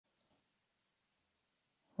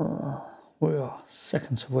We are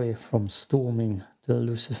seconds away from storming the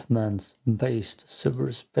elusive man's base, the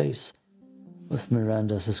Cerberus base, with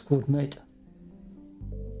Miranda as a squad mate.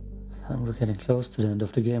 And we're getting close to the end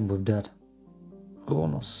of the game with that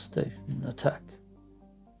Kronos station attack.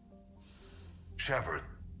 Shepard,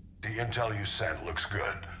 the intel you sent looks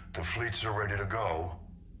good. The fleets are ready to go.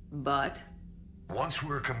 But? Once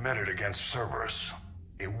we're committed against Cerberus,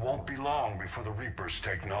 it won't be long before the Reapers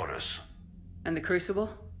take notice. And the Crucible?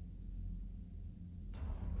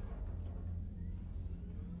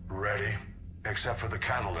 Ready, except for the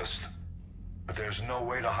catalyst. But there's no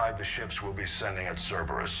way to hide the ships we'll be sending at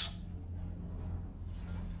Cerberus.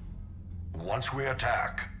 Once we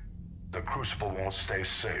attack, the Crucible won't stay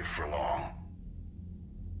safe for long.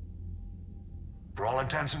 For all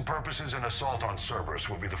intents and purposes, an assault on Cerberus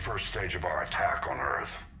will be the first stage of our attack on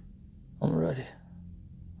Earth. I'm ready.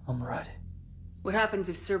 I'm ready. What happens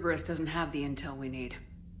if Cerberus doesn't have the intel we need?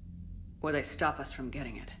 Or they stop us from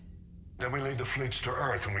getting it? Then we lead the fleets to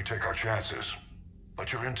Earth and we take our chances.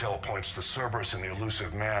 But your intel points to Cerberus and the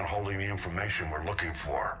elusive man holding the information we're looking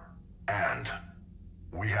for. And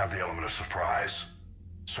we have the element of surprise.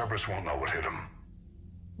 Cerberus won't know what hit him.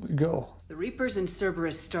 We go. The Reapers and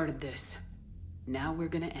Cerberus started this. Now we're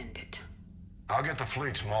gonna end it. I'll get the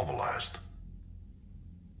fleets mobilized.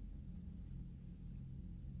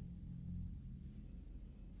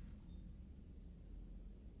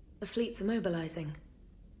 The fleets are mobilizing.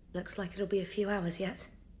 Looks like it'll be a few hours yet.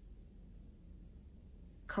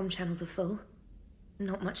 Comm channels are full.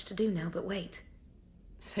 Not much to do now but wait.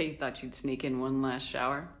 So you thought you'd sneak in one last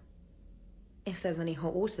shower? If there's any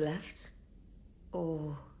hot water left.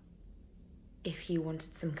 Or if you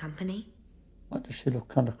wanted some company. Why does she look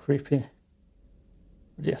kind of creepy?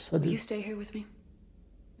 But yes, I do. Will you stay here with me?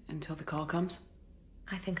 Until the call comes?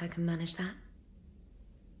 I think I can manage that.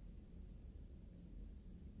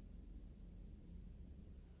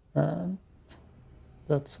 And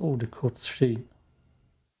that's all the cutscene.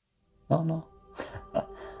 Oh no.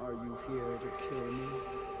 Are you here to kill me?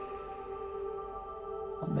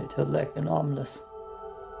 I made her leg and armless.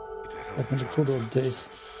 Like in the good old days.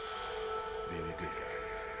 Being the good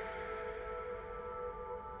guys.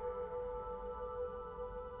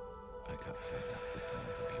 I got fed up with all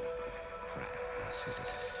the bureaucratic crap and Citadel.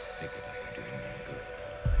 Figured I could do it no good.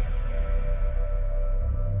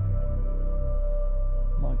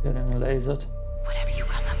 Am I getting lasered? Whatever you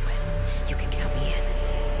come up with, you can count me in.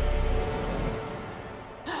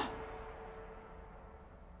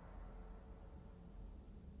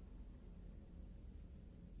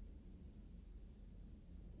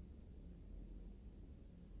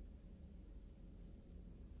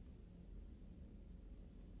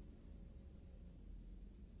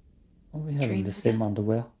 Are we having the Dreams same again?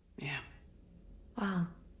 underwear? Yeah. Well,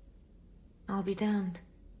 I'll be damned.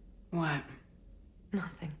 What?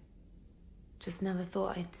 Nothing. Just never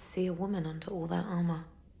thought I'd see a woman under all that armor.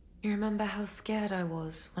 You remember how scared I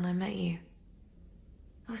was when I met you?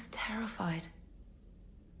 I was terrified.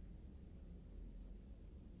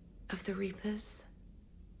 Of the Reapers,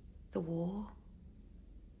 the war,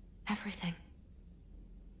 everything.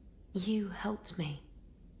 You helped me.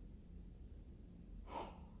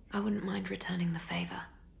 I wouldn't mind returning the favor.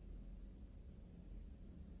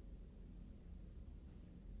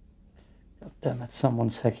 God damn it,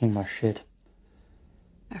 someone's hacking my shit.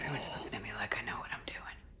 Everyone's looking at me like I know what I'm doing.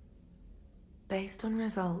 Based on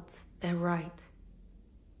results, they're right.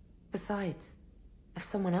 Besides, if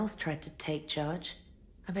someone else tried to take charge,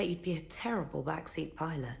 I bet you'd be a terrible backseat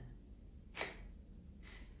pilot.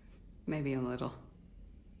 Maybe a little.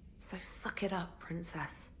 So suck it up,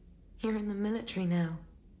 princess. You're in the military now.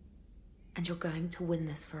 And you're going to win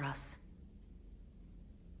this for us.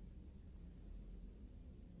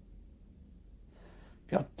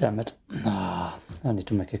 God damn it. Ah, I need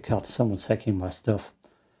to make a cut. Someone's hacking my stuff.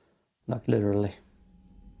 Like literally.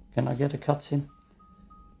 Can I get a cutscene?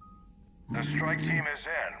 The strike team is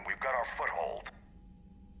in. We've got our foothold.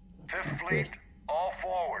 That's Fifth not Fleet, good. all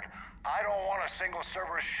forward. I don't want a single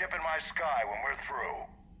Cerberus ship in my sky when we're through.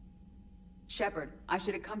 Shepard, I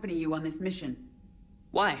should accompany you on this mission.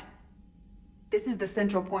 Why? This is the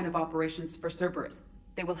central point of operations for Cerberus.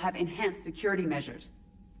 They will have enhanced security measures.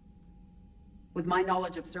 With my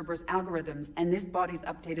knowledge of Cerberus algorithms and this body's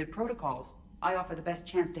updated protocols, I offer the best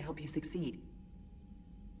chance to help you succeed.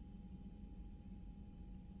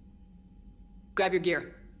 Grab your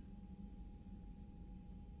gear.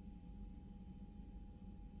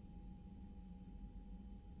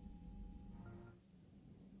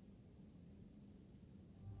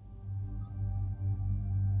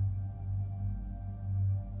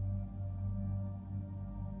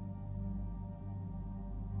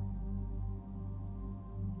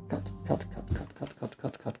 Cut, cut, cut, cut, cut,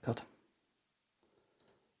 cut, cut, cut.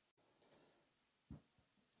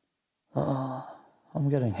 I'm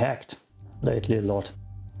getting hacked lately a lot.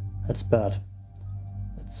 That's bad.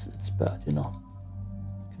 It's bad, you know.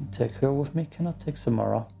 Can take her with me. Can I take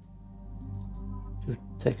Samara? To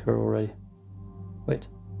take her already. Wait.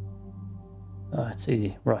 It's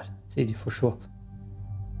Edie. Right. It's Edie for sure.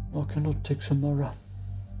 I cannot take Samara.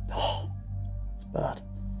 Oh, it's bad.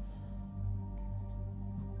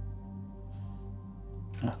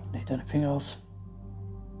 I don't need anything else.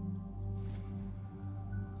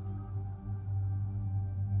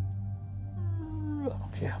 I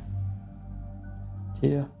don't care.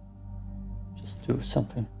 Here. Just do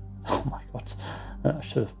something. Oh my god. I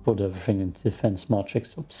should have put everything in defense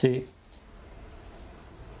matrix. Oopsie.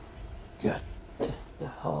 Get the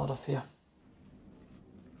hell out of here.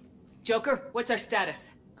 Joker, what's our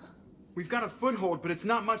status? We've got a foothold, but it's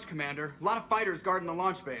not much, Commander. A lot of fighters guarding the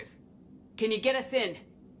launch base. Can you get us in?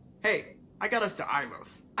 Hey, I got us to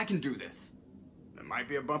Ilos. I can do this. It might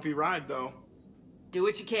be a bumpy ride, though. Do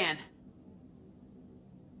what you can.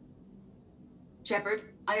 Shepard,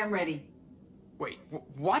 I am ready. Wait,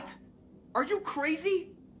 what? Are you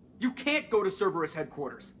crazy? You can't go to Cerberus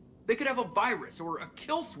headquarters. They could have a virus or a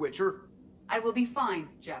kill switch or... I will be fine,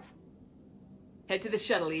 Jeff. Head to the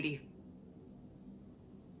shuttle, Edie.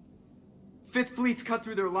 Fifth Fleet's cut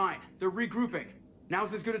through their line. They're regrouping.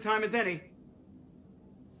 Now's as good a time as any.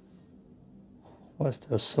 Why's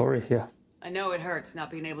there a story here? I know it hurts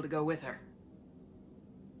not being able to go with her.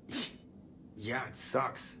 Yeah, it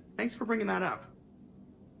sucks. Thanks for bringing that up.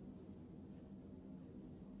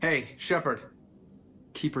 Hey, Shepard.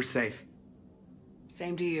 Keep her safe.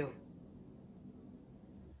 Same to you.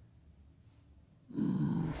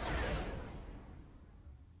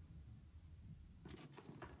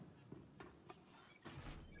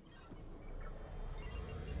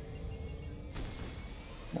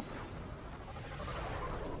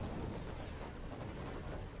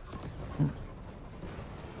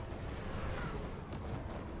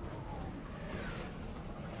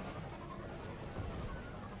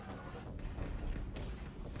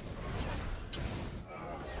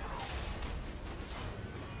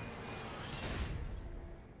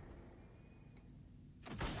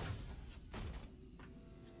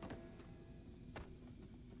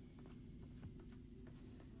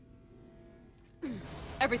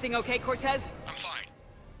 Everything okay, Cortez? I'm fine.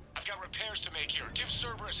 I've got repairs to make here. Give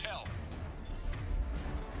Cerberus hell.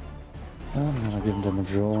 I'm gonna give them a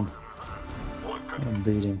drone. I'm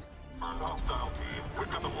beating.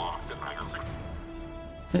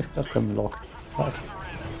 They've got them locked. Right.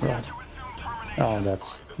 Right. Oh,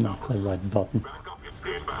 that's not the right button.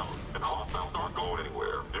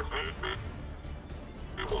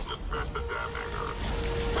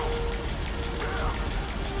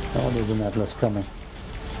 Oh, there's an Atlas coming.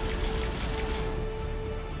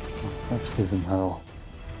 Let's give him hell.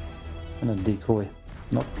 And a decoy.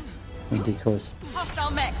 Nope. No decoys.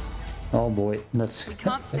 Hostile mechs. Oh boy, let's... We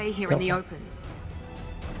can't stay here in the open.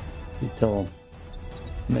 You tell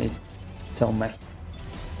me. Tell me.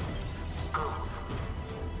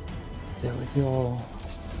 There we go.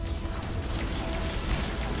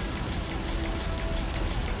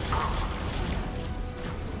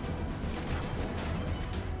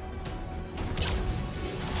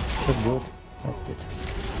 Should work. That did.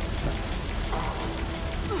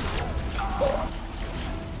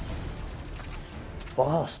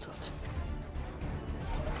 Bastard.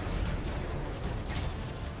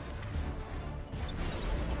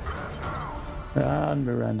 And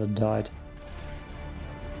Miranda died.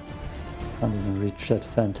 Can't even reach that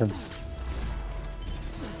phantom.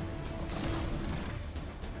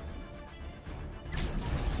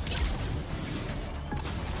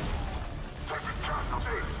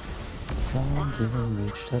 Can't even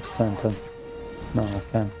reach that phantom. No, I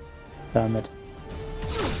can. Damn it.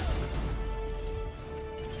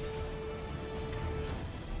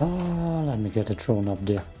 Oh, let me get a drone up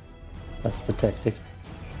there. That's the tactic.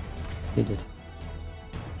 He did.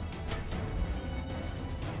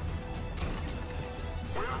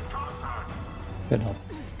 Get up.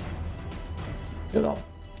 Get up.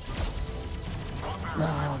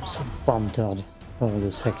 Ah, I'm so bummed out by all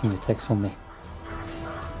those hacking attacks on me.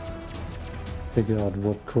 Figure out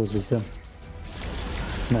what causes them.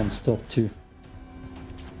 Non-stop too.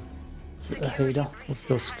 It's a hater with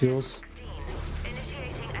those skills.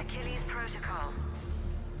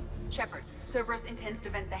 Shepard, Cerberus intends to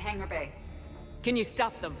vent the hangar bay. Can you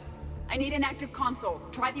stop them? I need an active console.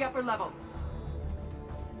 Try the upper level.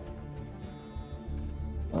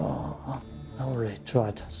 Oh, I already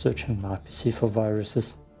tried searching my PC for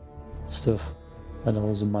viruses and stuff. That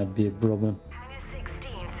also might be a problem.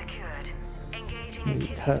 We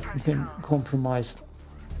have been compromised.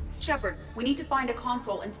 Shepard, we need to find a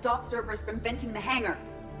console and stop Cerberus from venting the hangar.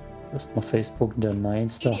 First my Facebook, then my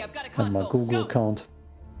Insta, Edie, I've got a and my console. Google Go. account.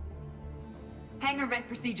 Hangar vent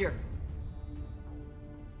procedure.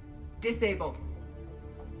 Disabled.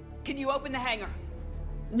 Can you open the hangar?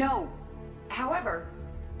 No. However,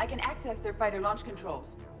 I can access their fighter launch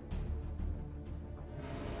controls.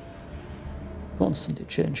 Constantly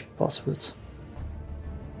changing passwords.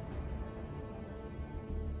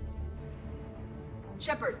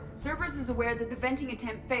 Shepard, Cerberus is aware that the venting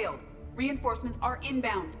attempt failed. Reinforcements are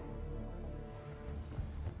inbound.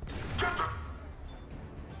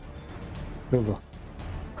 Over.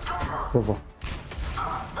 Over.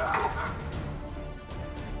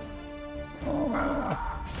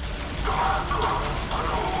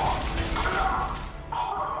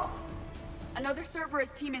 Another Cerberus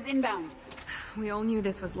team is inbound. We all knew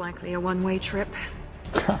this was likely a one-way trip.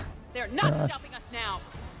 They're not stopping us now.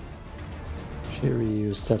 She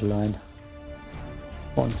reused that line.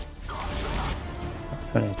 Once.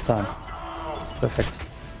 Running time. Perfect.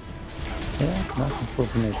 Yeah, command control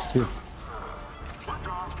grenades too.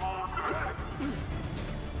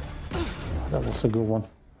 That was a good one.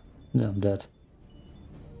 Yeah, I'm dead.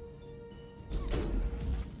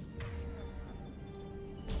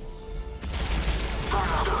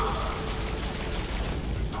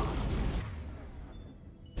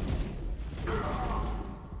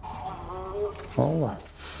 Oh well.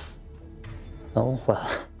 Oh well.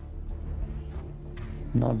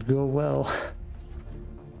 Not go well.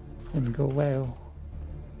 Didn't go well.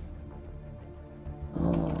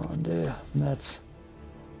 Oh, there. That's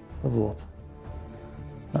a warp.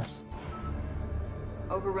 Nice.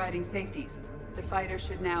 Overriding safeties. The fighter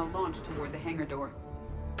should now launch toward the hangar door.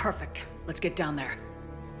 Perfect. Let's get down there.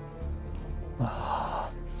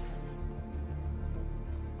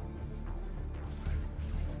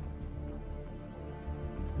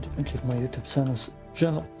 Didn't keep my YouTube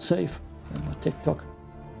channel safe and my TikTok.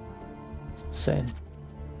 It's insane.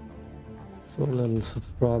 So little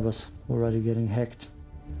subscribers already getting hacked.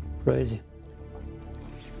 Crazy.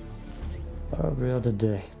 Every other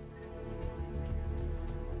day.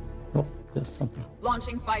 Oh, there's something.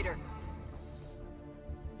 Launching fighter.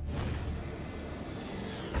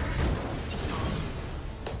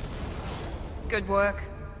 Good work.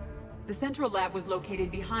 The central lab was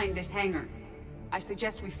located behind this hangar. I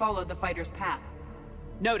suggest we follow the fighter's path.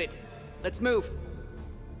 Noted. Let's move.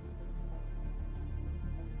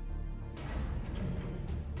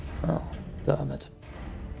 Oh, damn it.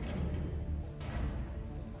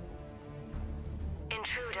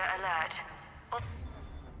 Intruder alert.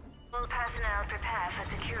 All personnel prepare for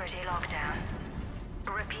security lockdown.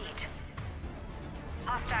 Repeat.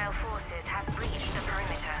 Hostile forces have breached the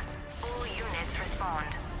perimeter. All units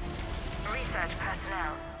respond. Research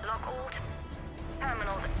personnel, lock all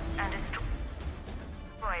terminals and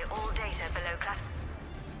destroy all data below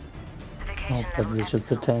classification Oh, that level reaches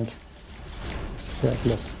the Epsilon. tank.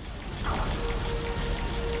 Deathless.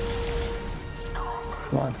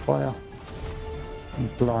 Blind fire.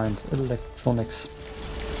 And blind electronics.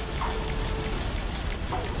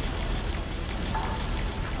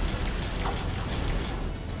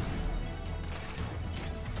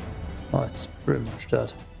 Oh, it's pretty much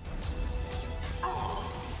dead.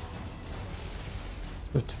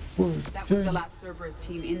 Good work. That was the last Cerberus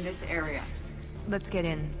team in this area. Let's get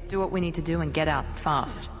in, do what we need to do, and get out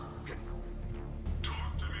fast.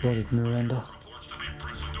 Got it, Miranda.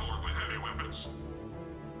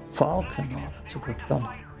 Falcon, oh, that's a good gun.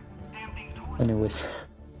 Anyways,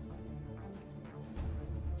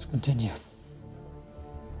 let's continue.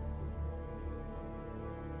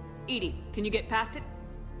 Edie, can you get past it?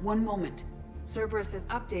 One moment. Cerberus has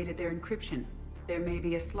updated their encryption. There may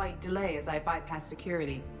be a slight delay as I bypass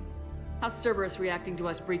security. How's Cerberus reacting to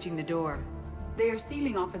us breaching the door? They are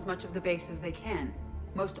sealing off as much of the base as they can.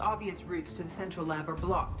 Most obvious routes to the central lab are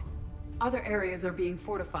blocked. Other areas are being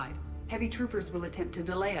fortified. Heavy troopers will attempt to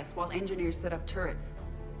delay us while engineers set up turrets.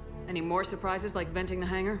 Any more surprises like venting the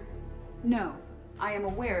hangar? No. I am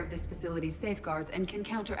aware of this facility's safeguards and can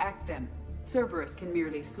counteract them. Cerberus can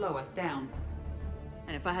merely slow us down.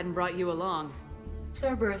 And if I hadn't brought you along...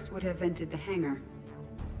 Cerberus would have vented the hangar.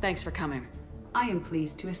 Thanks for coming. I am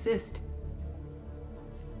pleased to assist.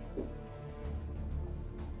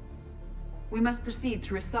 We must proceed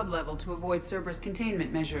through a sub-level to avoid Cerberus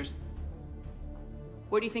containment measures.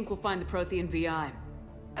 Where do you think we'll find the Prothean VI?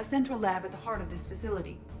 A central lab at the heart of this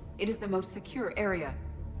facility. It is the most secure area.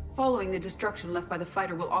 Following the destruction left by the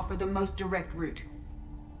fighter will offer the most direct route.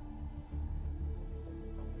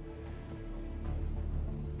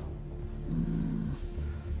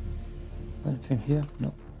 Anything here?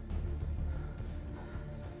 No.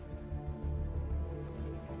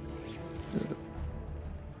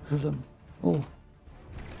 Kill them. Oh.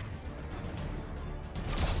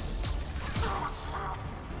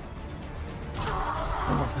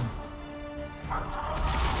 All of them.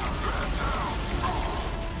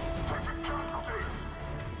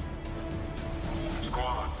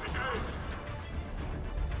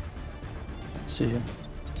 See him.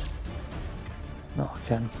 No, I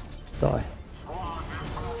can. Die.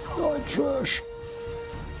 Die, trash!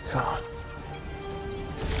 God.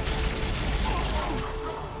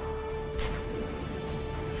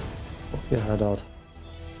 Fuck your head out.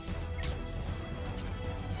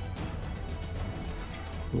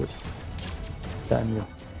 Good. Damn you.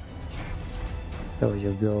 There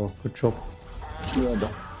you go. Good job.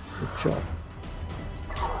 Miranda. Good job.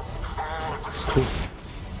 That's cool.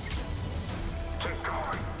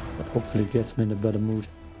 That hopefully gets me in a better mood.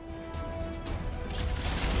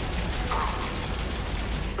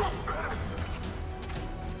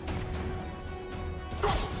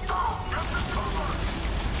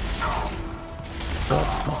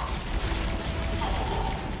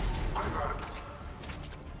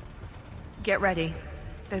 Get ready.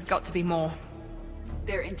 There's got to be more.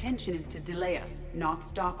 Their intention is to delay us, not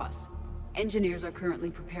stop us. Engineers are currently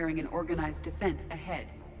preparing an organized defense ahead.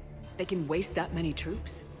 They can waste that many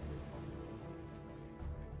troops?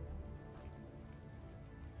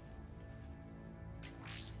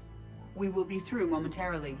 We will be through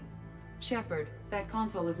momentarily. Shepard, that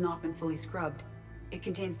console has not been fully scrubbed. It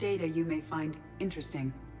contains data you may find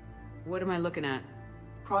interesting. What am I looking at?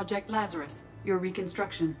 Project Lazarus, your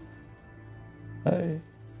reconstruction. Hey,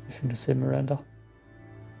 anything to say, Miranda?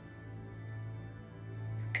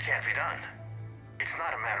 It can't be done. It's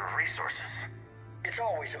not a matter of resources. It's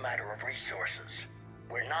always a matter of resources.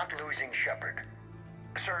 We're not losing Shepard.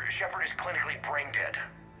 Sir, Shepard is clinically brain dead.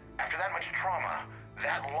 After that much trauma,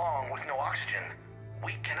 that long with no oxygen,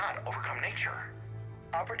 we cannot overcome nature.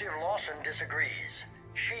 Operative Lawson disagrees.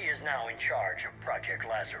 She is now in charge of Project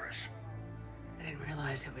Lazarus. I didn't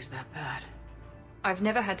realize it was that bad. I've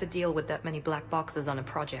never had to deal with that many black boxes on a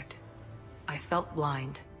project. I felt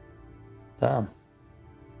blind. Damn.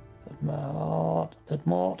 That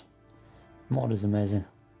mod. Mod is amazing.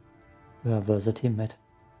 We have her as a teammate.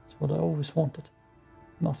 That's what I always wanted.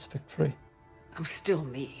 Mass Effect 3. I'm still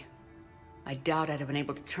me. I doubt I'd have been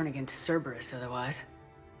able to turn against Cerberus otherwise.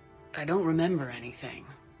 I don't remember anything.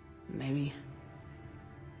 Maybe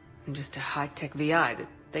I'm just a high-tech VI that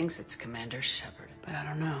thinks it's Commander Shepard, but I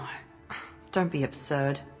don't know. Don't be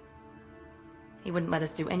absurd. He wouldn't let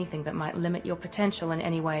us do anything that might limit your potential in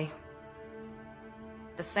any way.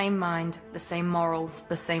 The same mind, the same morals,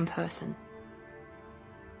 the same person.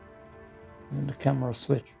 And the camera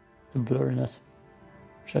switch, the blurriness.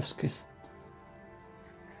 Chef's kiss.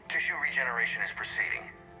 Tissue regeneration is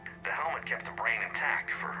proceeding. The helmet kept the brain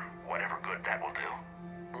intact for whatever good that will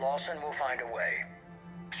do. Lawson will find a way.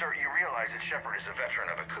 Sir, you realize that Shepard is a veteran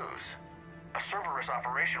of a coups. A Cerberus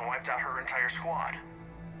operation wiped out her entire squad.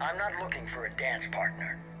 I'm not looking for a dance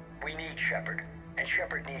partner. We need Shepard, and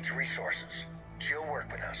Shepard needs resources. She'll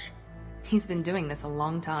work with us. He's been doing this a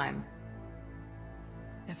long time.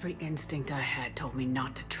 Every instinct I had told me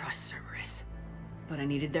not to trust Cerberus. But I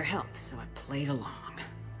needed their help, so I played along.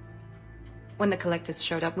 When the Collectors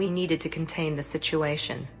showed up, we needed to contain the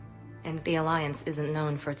situation. And the Alliance isn't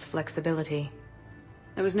known for its flexibility.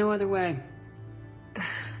 There was no other way.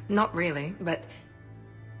 Not really, but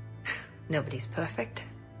nobody's perfect.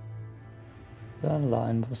 The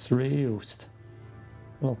line was reused.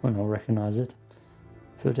 A lot of men will recognize it.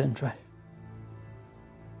 Third entry.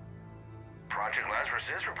 Project Lazarus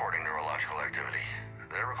is reporting neurological activity.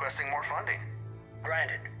 They're requesting more funding.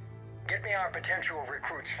 Granted. Get me our potential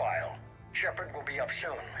recruits file. Shepard will be up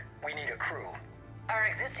soon. We need a crew. Our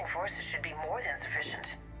existing forces should be more than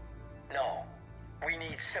sufficient. No. We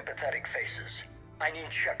need sympathetic faces. I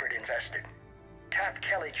need Shepard invested. Tap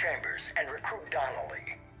Kelly Chambers and recruit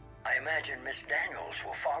Donnelly. I imagine Miss Daniels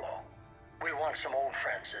will follow. We'll want some old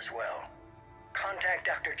friends as well. Contact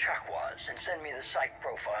Dr. Chakwas and send me the psych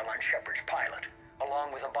profile on Shepard's pilot,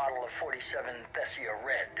 along with a bottle of 47 Thessia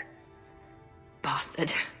Red.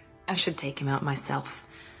 Bastard. I should take him out myself.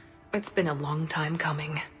 It's been a long time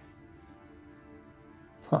coming.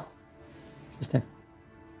 Huh. Interesting.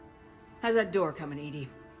 How's that door coming, Edie?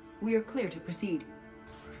 We are clear to proceed.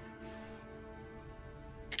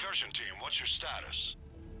 Incursion team, what's your status?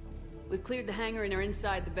 We've cleared the hangar and are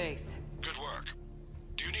inside the base. Good work.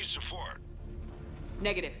 Do you need support?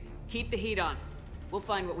 Negative. Keep the heat on. We'll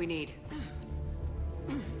find what we need.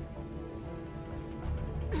 I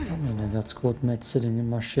mean, that squad mate sitting in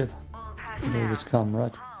my ship. All They always come,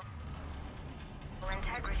 right?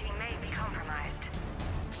 Integrity may be compromised.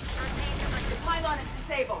 The pylon is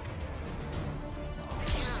disabled.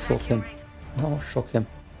 Shock him. No, shock him.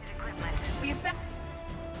 We have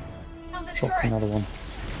found the Shock turret. another one.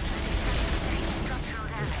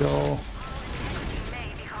 Let's go.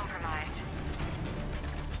 May be compromised.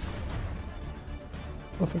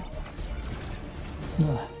 Perfect.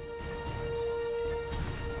 Ah.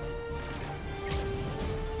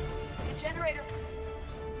 The generator.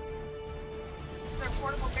 Their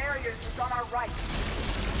portable barriers is on our right.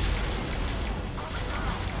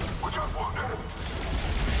 We got wounded.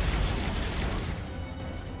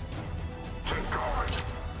 Take cover.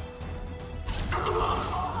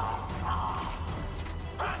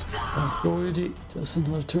 Go easy. There's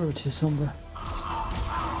another turret here somewhere.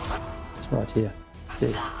 It's right here.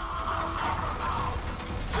 See.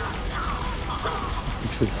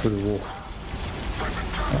 Shoot through the wall.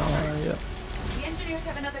 Yeah. The engineers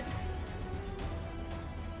have another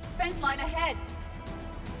defense line ahead.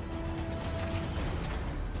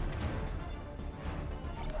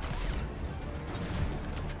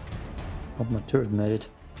 Hope my turret made it.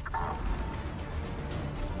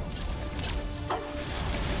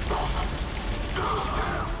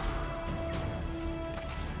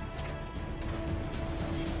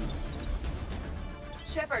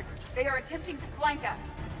 Shepard, they are attempting to flank us.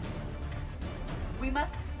 We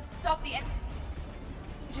must stop the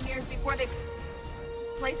engineers before they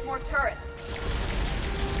place more turrets.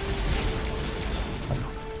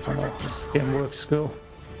 I know this game works, go.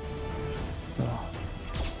 Oh,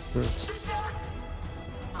 turrets.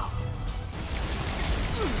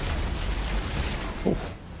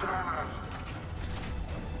 Oof.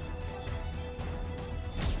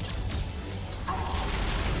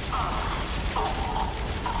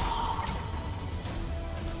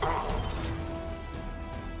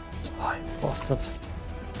 Bastards.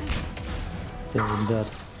 They're in dead.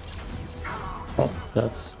 Oh,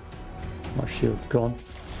 that's my shield gone.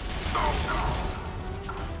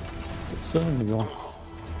 It's still only gone.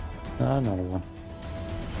 Another one.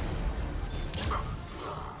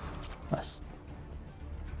 Nice.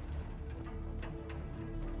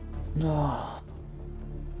 No.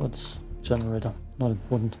 What's generator? Not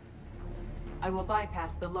important. I will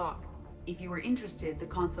bypass the lock. If you are interested, the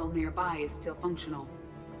console nearby is still functional.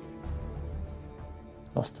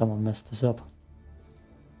 Last time I messed this up.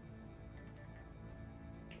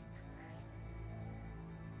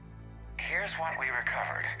 Here's what we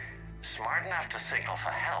recovered. Smart enough to signal for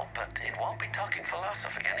help, but it won't be talking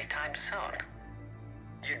philosophy anytime soon.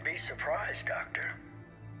 You'd be surprised, Doctor.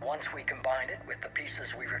 Once we combine it with the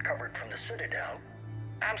pieces we recovered from the Citadel...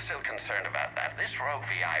 I'm still concerned about that. This rogue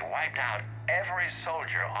VI wiped out every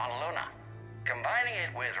soldier on Luna. Combining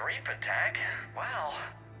it with Reaper Tech, well...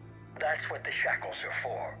 That's what the shackles are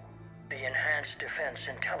for. The enhanced defense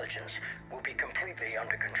intelligence will be completely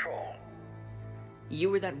under control. You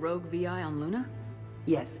were that rogue VI on Luna?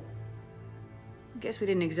 Yes. Guess we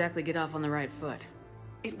didn't exactly get off on the right foot.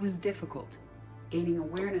 It was difficult. Gaining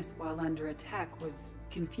awareness while under attack was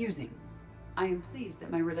confusing. I am pleased that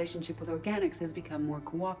my relationship with organics has become more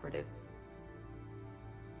cooperative.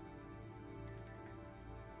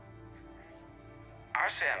 Our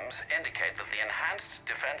sims indicate that the enhanced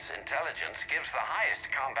defense intelligence gives the highest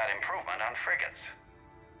combat improvement on frigates.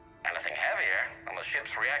 Anything heavier, and the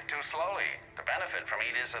ships react too slowly to benefit from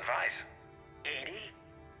Edie's advice. Edie?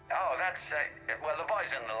 Oh, that's, well, the boys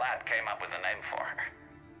in the lab came up with a name for her.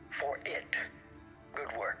 For it. Good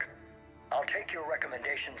work. I'll take your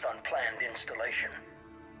recommendations on planned installation.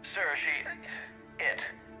 Sir, it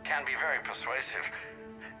can be very persuasive.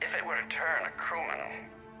 If it were to turn a crewman,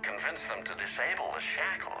 convince them to disable the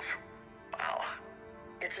shackles, well...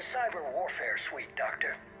 It's a cyber warfare suite,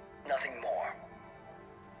 Doctor. Nothing more.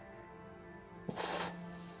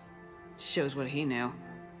 Shows what he knew.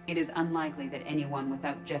 It is unlikely that anyone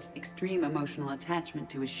without Jeff's extreme emotional attachment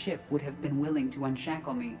to his ship would have been willing to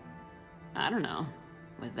unshackle me. I don't know.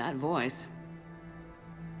 With that voice.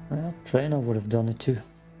 Well, Trainer would have done it too.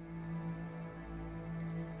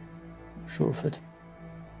 Sure of it.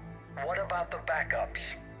 What about the backups?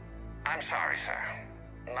 I'm sorry, sir.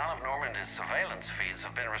 None of Normandy's surveillance feeds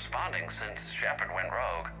have been responding since Shepard went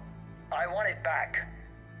rogue. I want it back.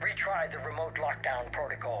 Retry the remote lockdown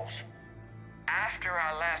protocols. After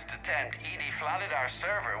our last attempt, Edie flooded our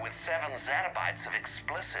server with 7 zettabytes of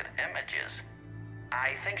explicit images.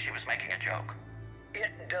 I think she was making a joke.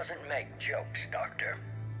 It doesn't make jokes, Doctor.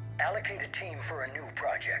 Allocate a team for a new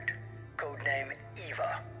project. Codename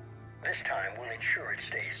Eva. This time we'll ensure it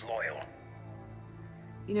stays loyal.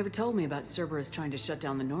 You never told me about Cerberus trying to shut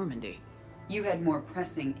down the Normandy. You had more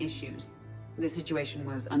pressing issues. The situation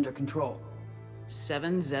was under control.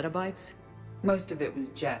 7 zettabytes? Most of it was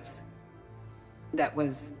Jeff's. That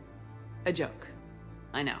was... a joke.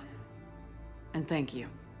 I know. And thank you.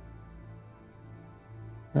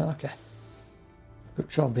 Okay. Good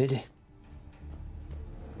job, BD.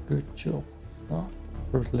 Good job. Oh,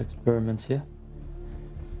 brutal experiments here.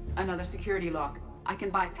 Another security lock. I can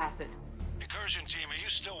bypass it. Incursion team, are you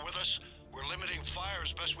still with us? We're limiting fire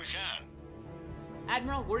as best we can.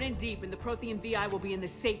 Admiral, we're in deep and the Prothean VI will be in the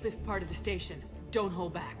safest part of the station. Don't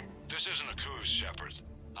hold back. This isn't a coup, Shepard.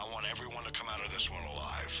 I want everyone to come out of this one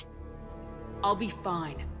alive. I'll be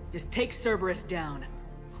fine. Just take Cerberus down.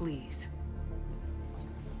 Please.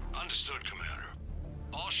 Understood, Commander.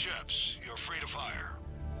 All ships, you're free to fire.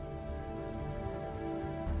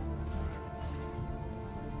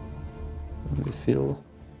 Do we feel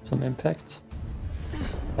some impact?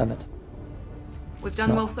 Damn it. We've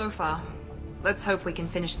done well so far. Let's hope we can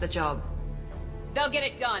finish the job. They'll get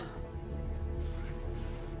it done.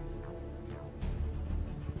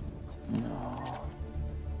 No.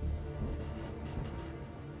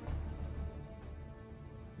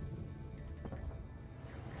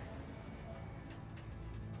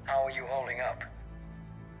 How are you holding up?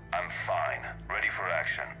 I'm fine. Ready for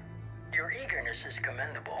action. Your eagerness is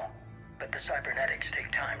commendable, but the cybernetics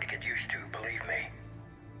take time to get used to, believe me.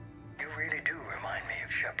 You really do remind me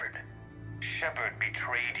of Shepard. Shepard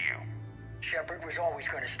betrayed you. Shepard was always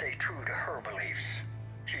going to stay true to her beliefs.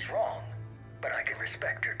 She's wrong, but I can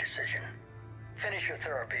respect her decision. Finish your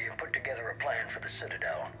therapy and put together a plan for the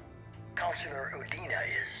Citadel. Counselor Udina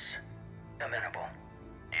is amenable.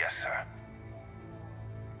 Yes, sir.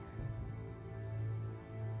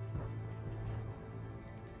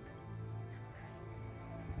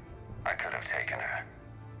 I could have taken her.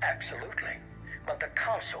 Absolutely. But the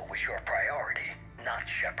Council was your priority, not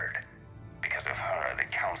Shepard. Because of her, the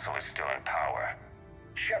Council is still in power.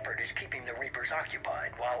 Shepard is keeping the Reapers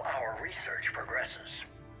occupied while our research progresses.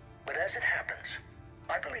 But as it happens,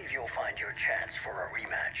 I believe you'll find your chance for a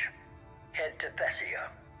rematch. Head to Thessia.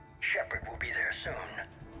 Shepard will be there soon,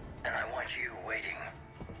 and I want you waiting.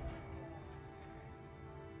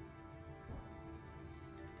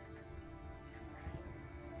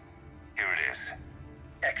 Here it is.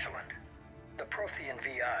 Excellent. The Prothean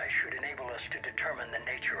VI should enable us to determine the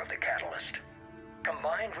nature of the catalyst.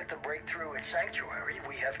 Combined with the breakthrough at Sanctuary,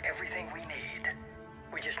 we have everything we need.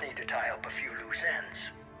 We just need to tie up a few loose ends.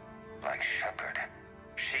 Like Shepard.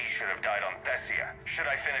 She should have died on Thessia. Should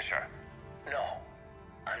I finish her? No.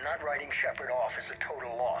 I'm not writing Shepard off as a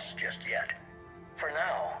total loss just yet. For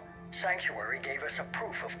now, Sanctuary gave us a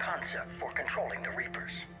proof of concept for controlling the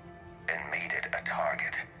Reapers. And made it a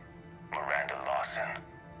target. Miranda Lawson.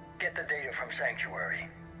 Get the data from Sanctuary.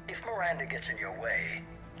 If Miranda gets in your way,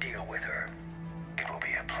 deal with her. It will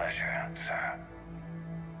be a pleasure, sir.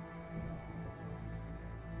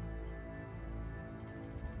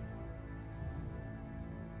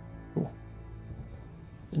 Cool.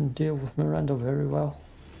 Didn't deal with Miranda very well.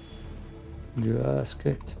 Just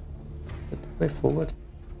kicked. Get the way forward.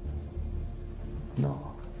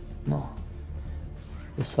 No. No.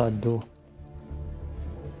 The side door.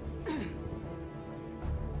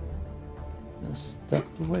 Is that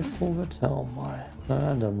the way forward? Oh my.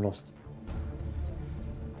 And I'm lost.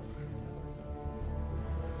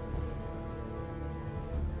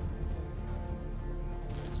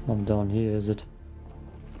 It's not down here, is it?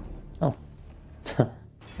 Oh. Okay.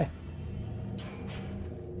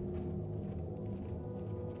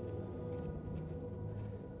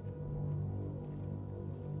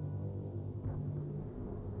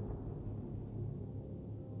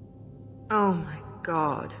 Oh my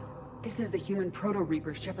god. This is the human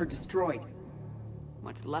proto-reaper Shepard destroyed.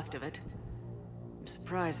 What's left of it? I'm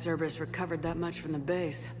surprised Cerberus recovered that much from the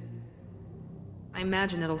base. I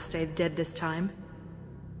imagine it'll stay dead this time.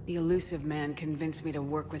 The elusive man convinced me to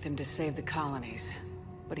work with him to save the colonies.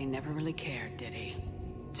 But he never really cared, did he?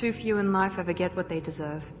 Too few in life ever get what they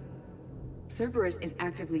deserve. Cerberus is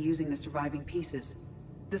actively using the surviving pieces.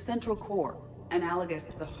 The central core, analogous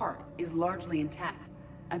to the heart, is largely intact.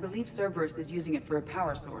 I believe Cerberus is using it for a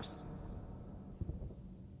power source.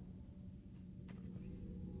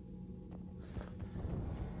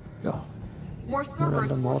 Yeah. More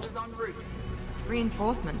Cerberus Random mod. forces en route.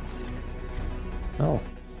 Reinforcements. Oh.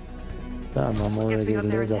 Damn, I'm Guess already we got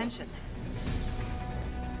their losing. attention.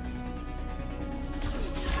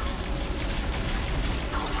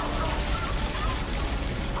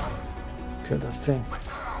 Kill that thing.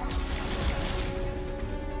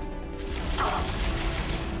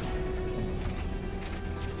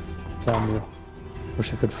 Damn you.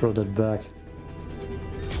 Wish I could throw that back.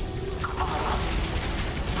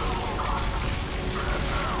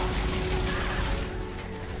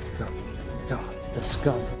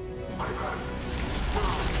 gun.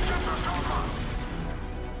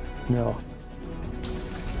 No.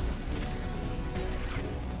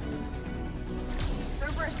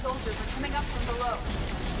 Cerberus soldiers are coming up from below.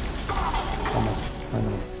 I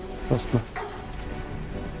know. Trust me.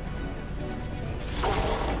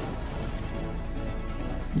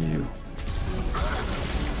 You.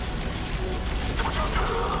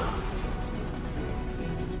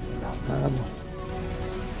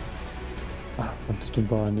 I wanted to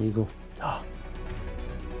buy an eagle. Ah.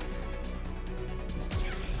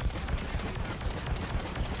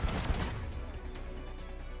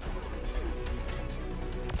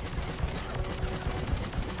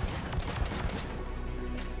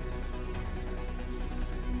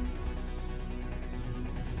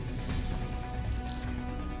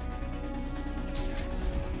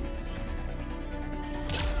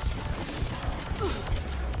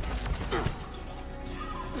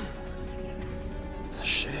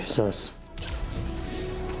 Jesus.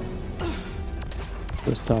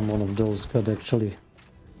 First time one of those got actually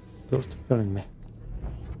close to killing me.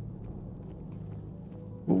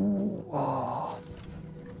 Ooh, oh.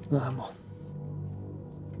 Amor.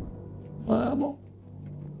 Amor.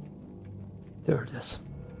 There it is.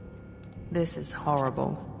 This is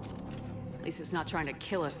horrible. At least it's not trying to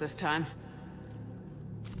kill us this time.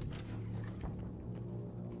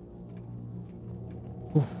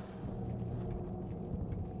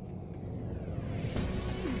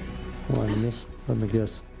 Oh, I miss. Let me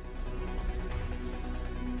guess.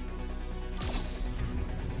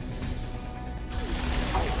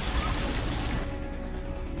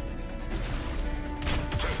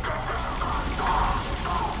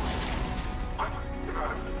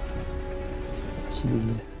 Let's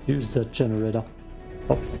use that generator.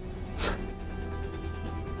 Oh.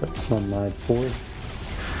 That's not my boy.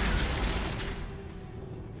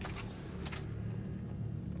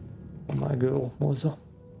 Oh, my girl, Moza.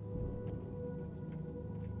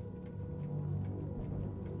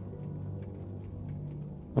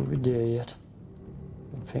 Are we there yet?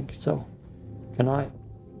 I don't think so. Can I?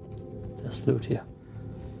 There's loot here.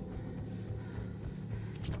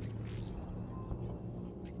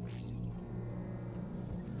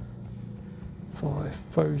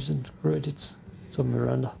 $5,000 credits. So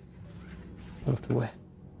Miranda. Out of the way.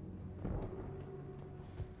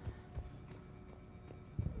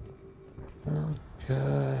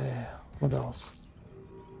 Okay. What else?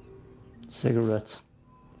 Cigarettes.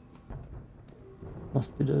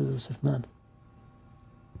 Must be the elusive man.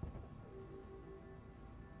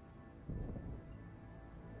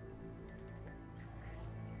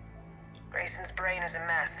 Grayson's brain is a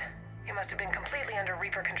mess. He must have been completely under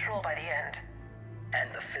Reaper control by the end. And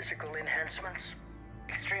the physical enhancements?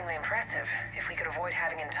 Extremely impressive, if we could avoid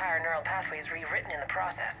having entire neural pathways rewritten in the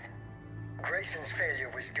process. Grayson's failure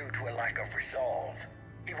was due to a lack of resolve.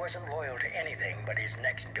 He wasn't loyal to anything but his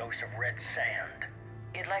next dose of red sand.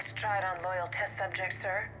 You'd like to try it on loyal test subjects,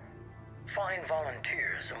 sir? Find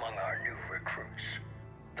volunteers among our new recruits.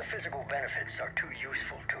 The physical benefits are too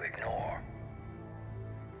useful to ignore.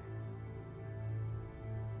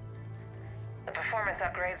 The performance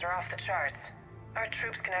upgrades are off the charts. Our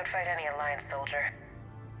troops can outfight any Alliance soldier.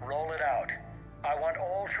 Roll it out. I want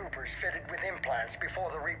all troopers fitted with implants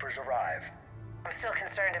before the Reapers arrive. I'm still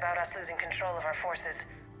concerned about us losing control of our forces.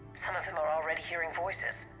 Some of them are already hearing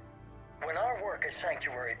voices. When our work as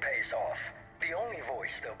Sanctuary pays off, the only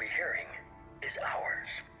voice they'll be hearing is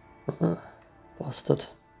ours. Bastard.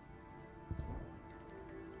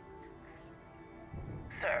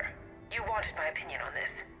 Sir, you wanted my opinion on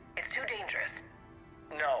this. It's too dangerous.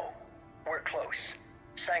 No, we're close.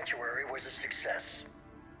 Sanctuary was a success.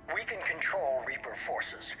 We can control Reaper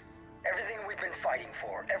forces. Everything we've been fighting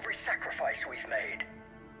for, every sacrifice we've made,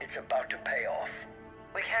 it's about to pay off.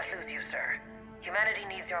 We can't lose you, sir. Humanity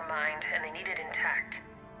needs your mind, and they need it intact.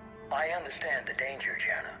 I understand the danger,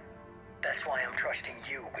 Jana. That's why I'm trusting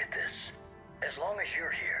you with this. As long as you're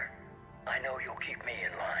here, I know you'll keep me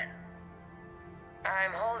in line.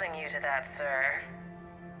 I'm holding you to that, sir.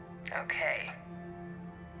 Okay.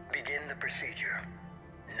 Begin the procedure.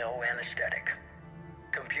 No anesthetic.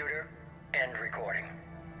 Computer, end recording.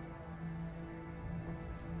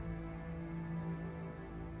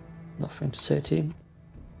 Nothing to say, team.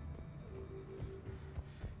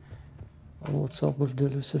 Oh, what's up with the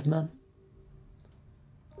elusive man?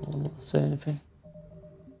 I don't want to say anything.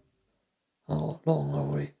 How long are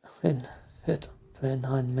we in? Hit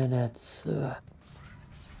 29 minutes.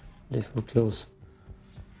 If we're close.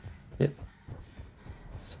 Yep.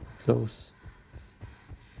 So close.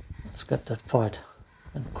 Let's get that fight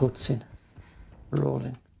and cutscene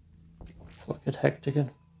rolling. Before I get hacked again.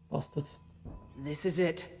 Bastards. This is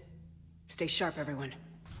it. Stay sharp, everyone.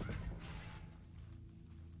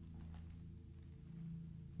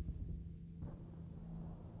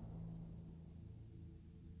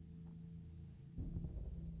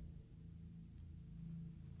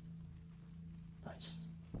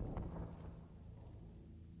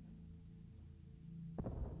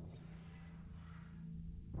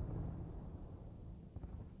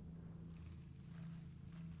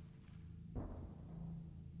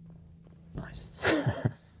 Nice.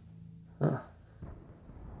 Huh.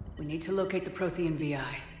 We need to locate the Prothean VI.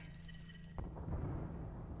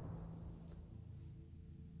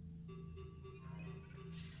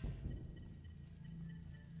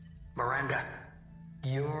 Miranda,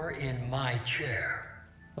 you're in my chair.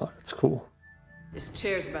 Oh, that's cool. This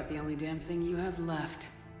chair's about the only damn thing you have left.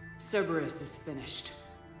 Cerberus is finished.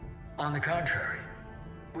 On the contrary,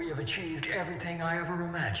 we have achieved everything I ever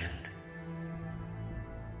imagined.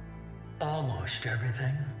 Almost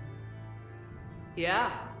everything.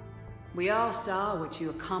 Yeah. We all saw what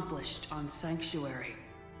you accomplished on Sanctuary.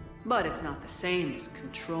 But it's not the same as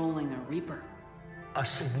controlling a Reaper. A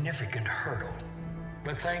significant hurdle.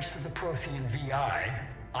 But thanks to the Prothean VI,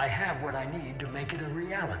 I have what I need to make it a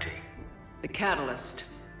reality. The Catalyst.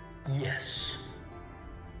 Yes.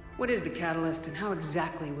 What is the Catalyst, and how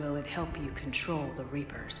exactly will it help you control the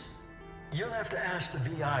Reapers? You'll have to ask the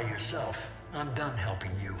VI yourself. I'm done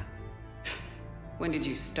helping you. When did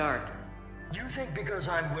you start? You think because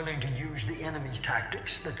I'm willing to use the enemy's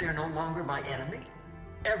tactics that they're no longer my enemy?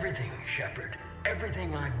 Everything, Shepard,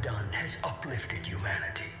 everything I've done has uplifted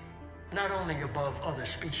humanity. Not only above other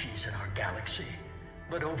species in our galaxy,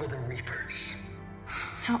 but over the Reapers.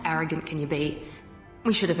 How arrogant can you be?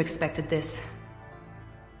 We should have expected this.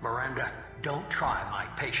 Miranda, don't try my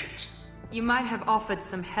patience. You might have offered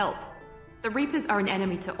some help. The Reapers are an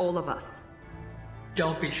enemy to all of us.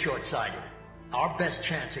 Don't be short-sighted. Our best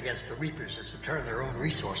chance against the Reapers is to turn their own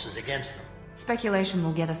resources against them. Speculation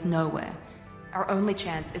will get us nowhere. Our only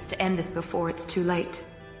chance is to end this before it's too late.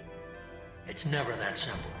 It's never that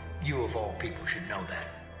simple. You of all people should know that.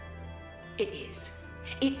 It is.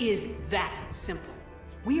 It is that simple.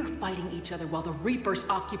 We are fighting each other while the Reapers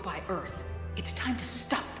occupy Earth. It's time to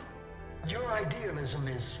stop. Your idealism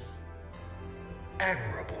is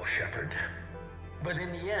admirable, Shepard. But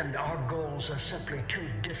in the end, our goals are simply too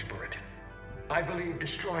disparate. I believe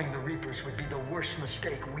destroying the Reapers would be the worst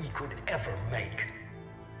mistake we could ever make.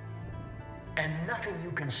 And nothing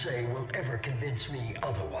you can say will ever convince me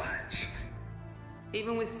otherwise.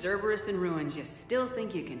 Even with Cerberus in ruins, you still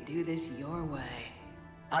think you can do this your way.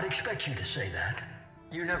 I'd expect you to say that.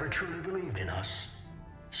 You never truly believed in us.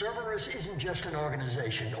 Cerberus isn't just an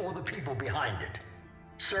organization or the people behind it.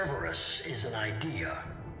 Cerberus is an idea.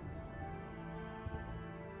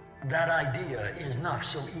 That idea is not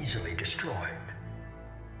so easily destroyed.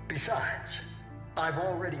 Besides, I've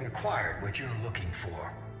already acquired what you're looking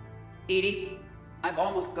for. EDI, I've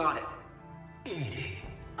almost got it. EDI,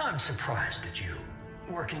 I'm surprised at you.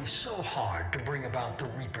 Working so hard to bring about the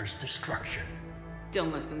Reaper's destruction.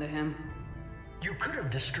 Don't listen to him. You could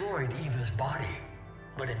have destroyed Eva's body,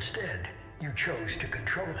 but instead, you chose to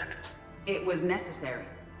control it. It was necessary.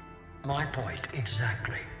 My point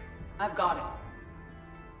exactly. I've got it.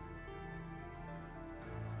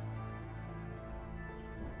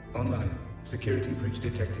 Online. Security breach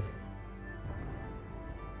detected.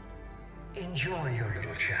 Enjoy your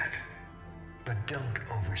little chat, but don't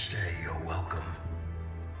overstay your welcome.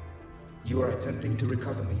 You are attempting to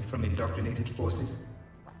recover me from indoctrinated forces?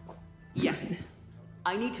 Yes.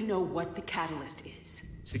 I need to know what the Catalyst is.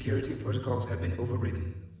 Security protocols have been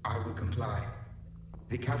overridden. I will comply.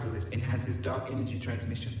 The Catalyst enhances dark energy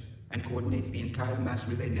transmissions and coordinates the entire mass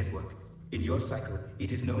relay network. In your cycle,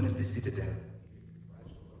 it is known as the Citadel.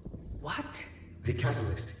 What? The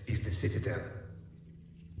Catalyst is the Citadel.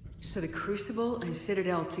 So the Crucible and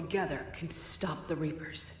Citadel together can stop the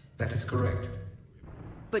Reapers. That is correct.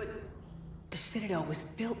 But the Citadel was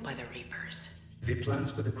built by the Reapers. The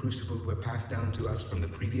plans for the Crucible were passed down to us from the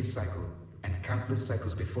previous cycle, and countless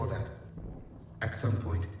cycles before that. At some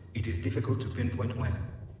point, it is difficult to pinpoint when,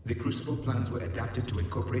 the Crucible plans were adapted to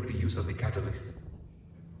incorporate the use of the Catalyst.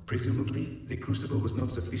 Presumably, the Crucible was not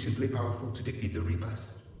sufficiently powerful to defeat the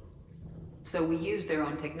Reapers. So we used their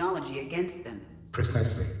own technology against them.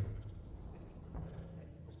 Precisely.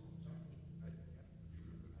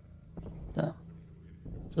 Damn.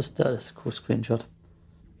 Just that is a cool screenshot.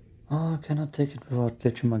 Oh, I cannot take it without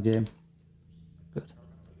glitching my game. Good.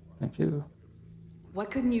 Thank you. Why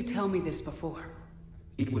couldn't you tell me this before?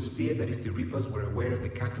 It was feared that if the Reapers were aware of the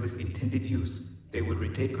Catalyst's intended use, they would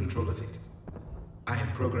retake control of it. I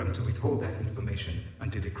am programmed to withhold that information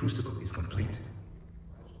until the Crucible is complete.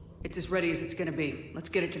 It's as ready as it's gonna be. Let's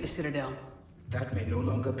get it to the Citadel. That may no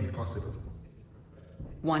longer be possible.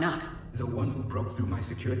 Why not? The one who broke through my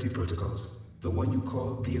security protocols, the one you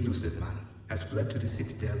call the Elusive Man, has fled to the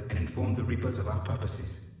Citadel and informed the Reapers of our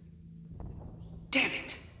purposes. Damn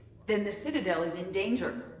it! Then the Citadel is in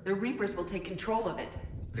danger. The Reapers will take control of it.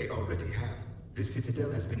 They already have. The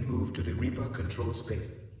Citadel has been moved to the Reaper-controlled space.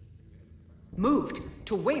 Moved?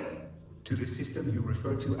 To where? To the system you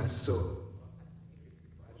refer to as Sol.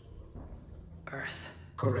 Earth.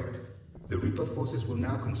 Correct. The Reaper forces will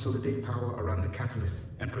now consolidate power around the catalyst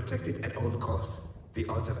and protect it at all costs. The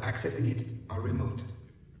odds of accessing it are remote.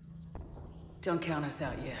 Don't count us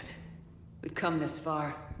out yet. We've come this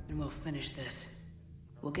far, and we'll finish this.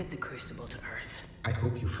 We'll get the Crucible to Earth. I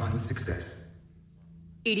hope you find success.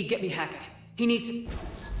 EDI, get me Hackett. He needs...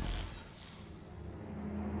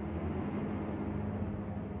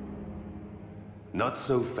 Not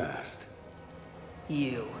so fast.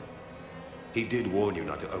 You. He did warn you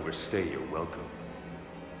not to overstay your welcome.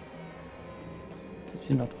 Did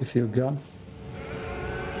you not with your gun?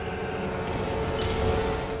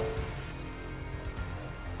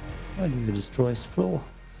 Why do you destroy his floor?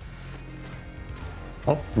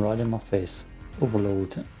 Oh, right in my face.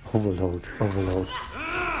 Overload, overload, overload.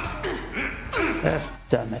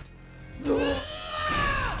 Damn it.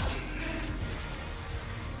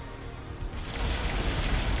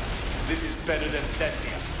 This is better than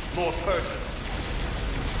Thessia. More personal.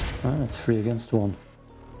 Ah, that's 3 against 1.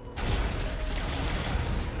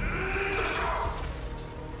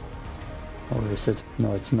 Or is it?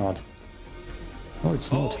 No, it's not. No,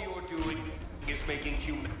 it's not. All you're doing is making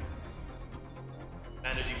humanity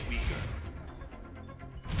weaker.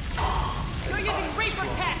 You're using Reaper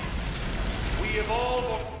tech! We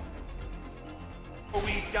evolve or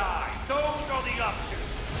we die. Those are the options.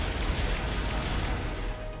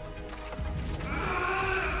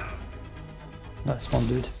 Nice one,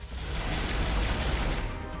 dude. Is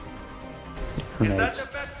that Grenades.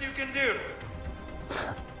 the best you can do?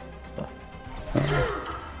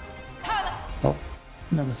 Oh,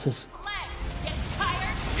 Nemesis.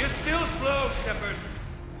 You're still slow, Shepard.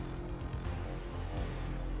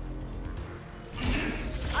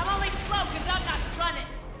 I'm only slow because I'm not running.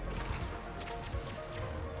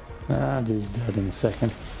 Ah, he's dead in a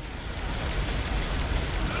second.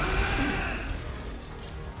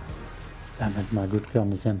 Damn it, my good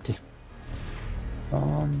gun is empty.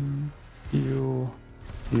 You.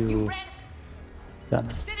 Damn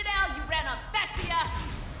it. Citadel, you ran on Thessia.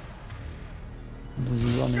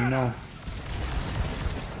 He's running now.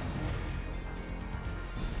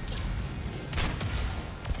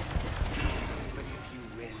 But if you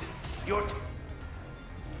win, you're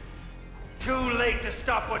too late to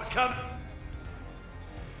stop what's coming.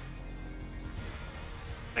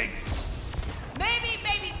 Maybe,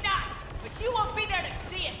 maybe not. But you won't be there to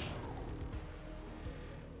see it.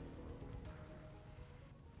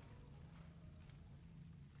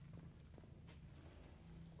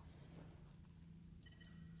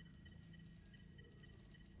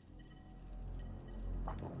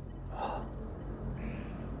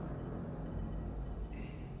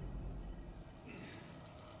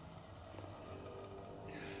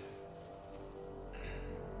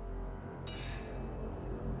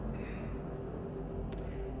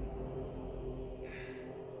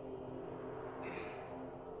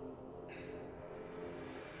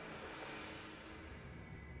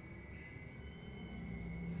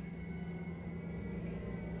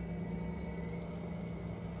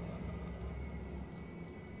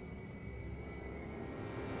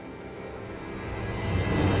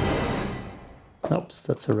 Oops,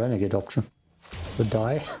 that's a renegade option. To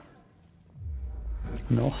die?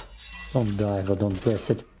 No, don't die or don't press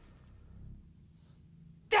it.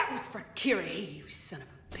 That was for Kiri, you son of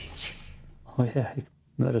a bitch. Oh yeah, he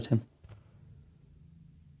murdered him.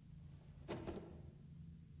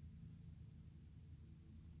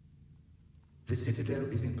 The Citadel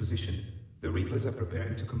is in position. The Reapers are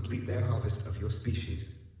preparing to complete their harvest of your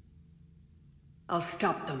species. I'll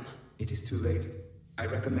stop them. It is too late. I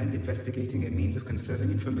recommend investigating a means of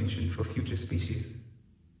conserving information for future species.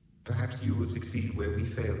 Perhaps you will succeed where we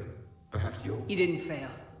failed. Perhaps you'll... You didn't fail.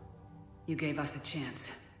 You gave us a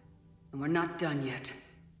chance. And we're not done yet.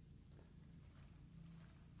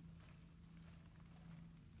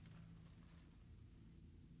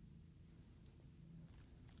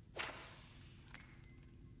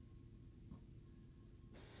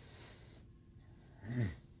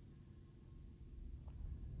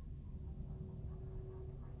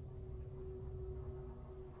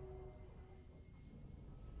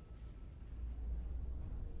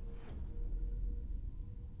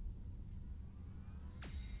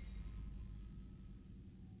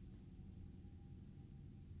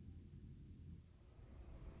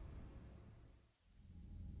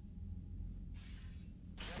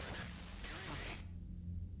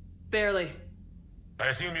 Barely. I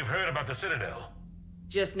assume you've heard about the Citadel.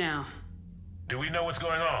 Just now. Do we know what's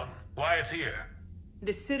going on? Why it's here?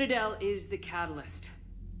 The Citadel is the catalyst.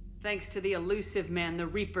 Thanks to the elusive man, the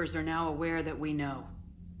Reapers are now aware that we know.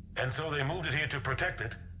 And so they moved it here to protect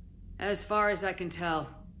it? As far as I can tell.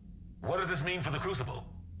 What does this mean for the Crucible?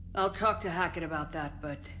 I'll talk to Hackett about that,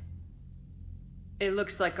 but... it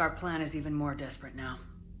looks like our plan is even more desperate now.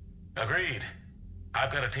 Agreed.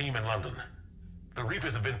 I've got a team in London. The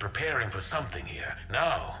Reapers have been preparing for something here.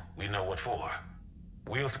 Now, we know what for.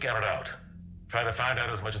 We'll scout it out. Try to find out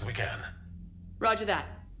as much as we can. Roger that.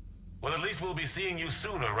 Well, at least we'll be seeing you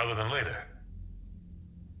sooner rather than later.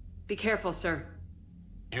 Be careful, sir.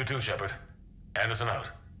 You too, Shepard. Anderson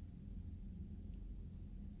out.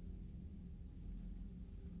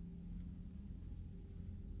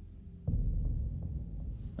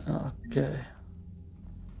 Okay.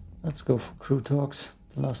 Let's go for crew talks.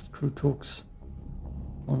 The last crew talks.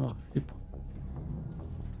 One of people.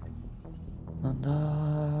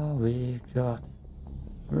 And we got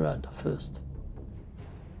Miranda first.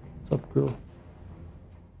 What's up, girl?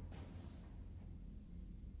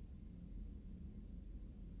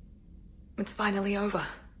 It's finally over.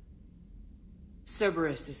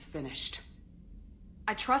 Cerberus is finished.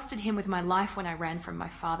 I trusted him with my life when I ran from my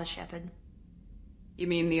father, Shepard. You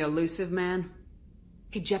mean the elusive man?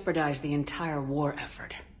 He jeopardized the entire war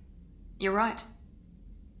effort. You're right.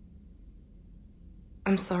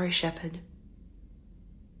 I'm sorry, Shepard.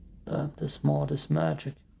 This mod is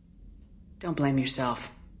magic. Don't blame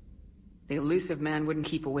yourself. The elusive man wouldn't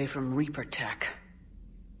keep away from Reaper tech.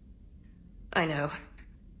 I know.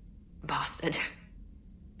 Bastard.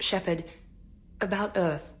 Shepard, about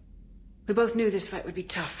Earth. We both knew this fight would be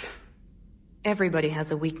tough. Everybody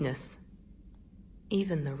has a weakness.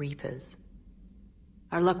 Even the Reapers.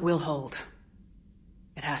 Our luck will hold.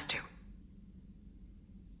 It has to.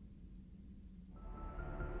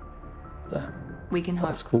 Damn. We can hope.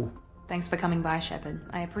 That's cool. Thanks for coming by, Shepard.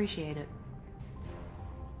 I appreciate it.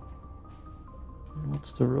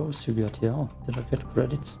 What's the rose you got here? Did I get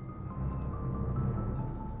credits?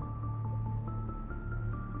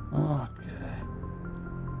 Okay.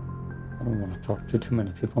 I don't want to talk to too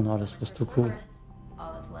many people now. This was too cool.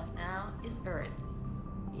 All that's left now is Earth.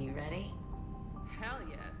 You ready? Hell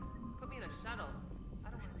yes. Put me in a shuttle.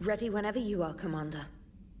 Ready whenever you are, Commander.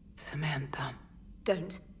 Samantha.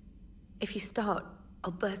 Don't. If you start,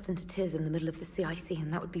 I'll burst into tears in the middle of the CIC,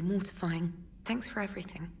 and that would be mortifying. Thanks for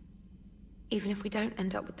everything. Even if we don't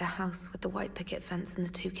end up with the house with the white picket fence and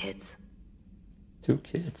the 2 kids. 2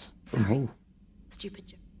 kids? From Sorry. who? Stupid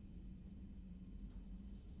joke.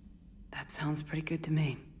 That sounds pretty good to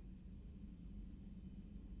me.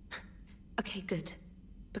 Okay, good.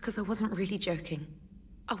 Because I wasn't really joking.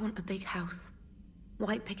 I want a big house.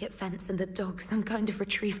 White picket fence and a dog, some kind of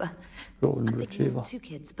retriever. Golden I'm thinking retriever. 2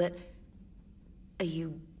 kids, but... Are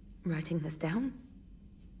you writing this down?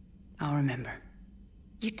 I'll remember.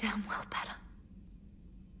 You damn well better.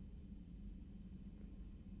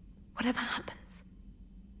 Whatever happens,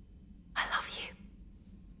 I love you.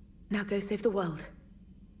 Now go save the world.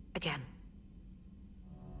 Again.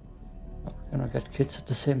 Can I get kids at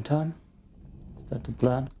the same time? Is that the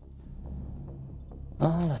plan?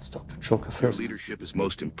 Let's talk to Joker Your first. leadership is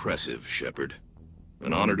most impressive, Shepard.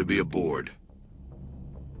 An honor to be aboard.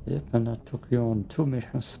 Yep, and I took you on 2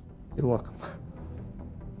 missions. You're welcome.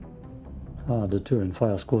 The Turian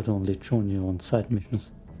Fire Squad only join you on side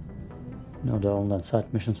missions. No, the online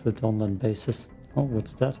side missions with online bases. Oh,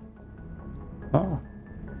 what's that?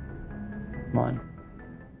 Mine.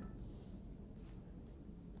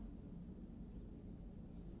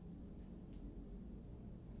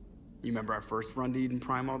 You remember our first run to Eden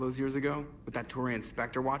Prime all those years ago? With that Turian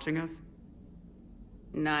Spectre watching us?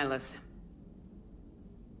 Nihilus.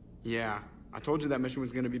 Yeah, I told you that mission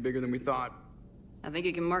was gonna be bigger than we thought. I think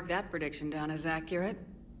you can mark that prediction down as accurate.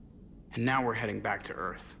 And now we're heading back to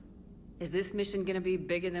Earth. Is this mission gonna be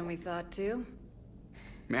bigger than we thought too?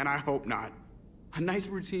 Man, I hope not. A nice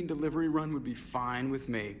routine delivery run would be fine with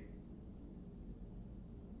me.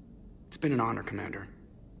 It's been an honor, Commander.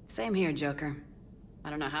 Same here, Joker.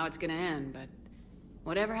 I don't know how it's gonna end, but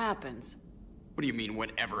whatever happens. What do you mean,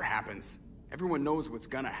 whatever happens? Everyone knows what's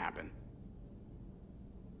gonna happen.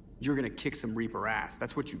 You're gonna kick some Reaper ass,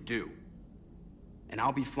 that's what you do. And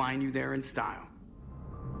I'll be flying you there in style.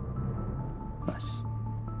 Nice.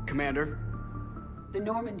 Commander? The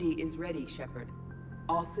Normandy is ready, Shepard.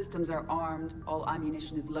 All systems are armed, all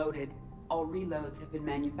ammunition is loaded, all reloads have been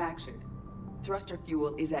manufactured. Thruster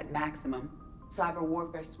fuel is at maximum. Cyber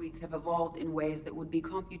warfare suites have evolved in ways that would be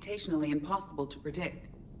computationally impossible to predict.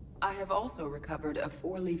 I have also recovered a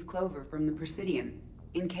 4-leaf clover from the Presidium.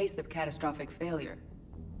 in case of catastrophic failure.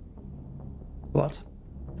 What?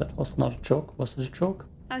 That was not a joke. Was it a joke?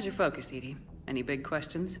 How's your focus, Edie? Any big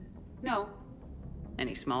questions? No.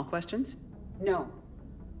 Any small questions? No.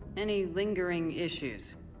 Any lingering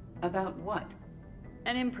issues? About what?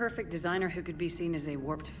 An imperfect designer who could be seen as a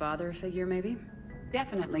warped father figure, maybe?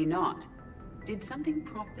 Definitely not. Did something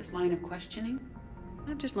prompt this line of questioning?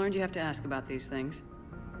 I've just learned you have to ask about these things.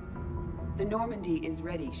 The Normandy is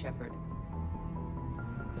ready, Shepard.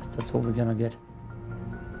 Guess that's all we're gonna get.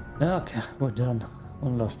 Yeah, okay, we're done.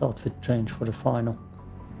 One last outfit change for the final.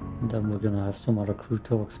 And then we're gonna have some other crew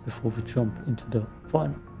talks before we jump into the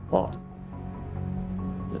final part.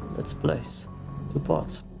 Let's place 2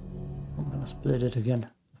 parts. I'm gonna split it again.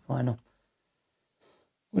 The final.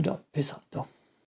 We're done. Peace out though.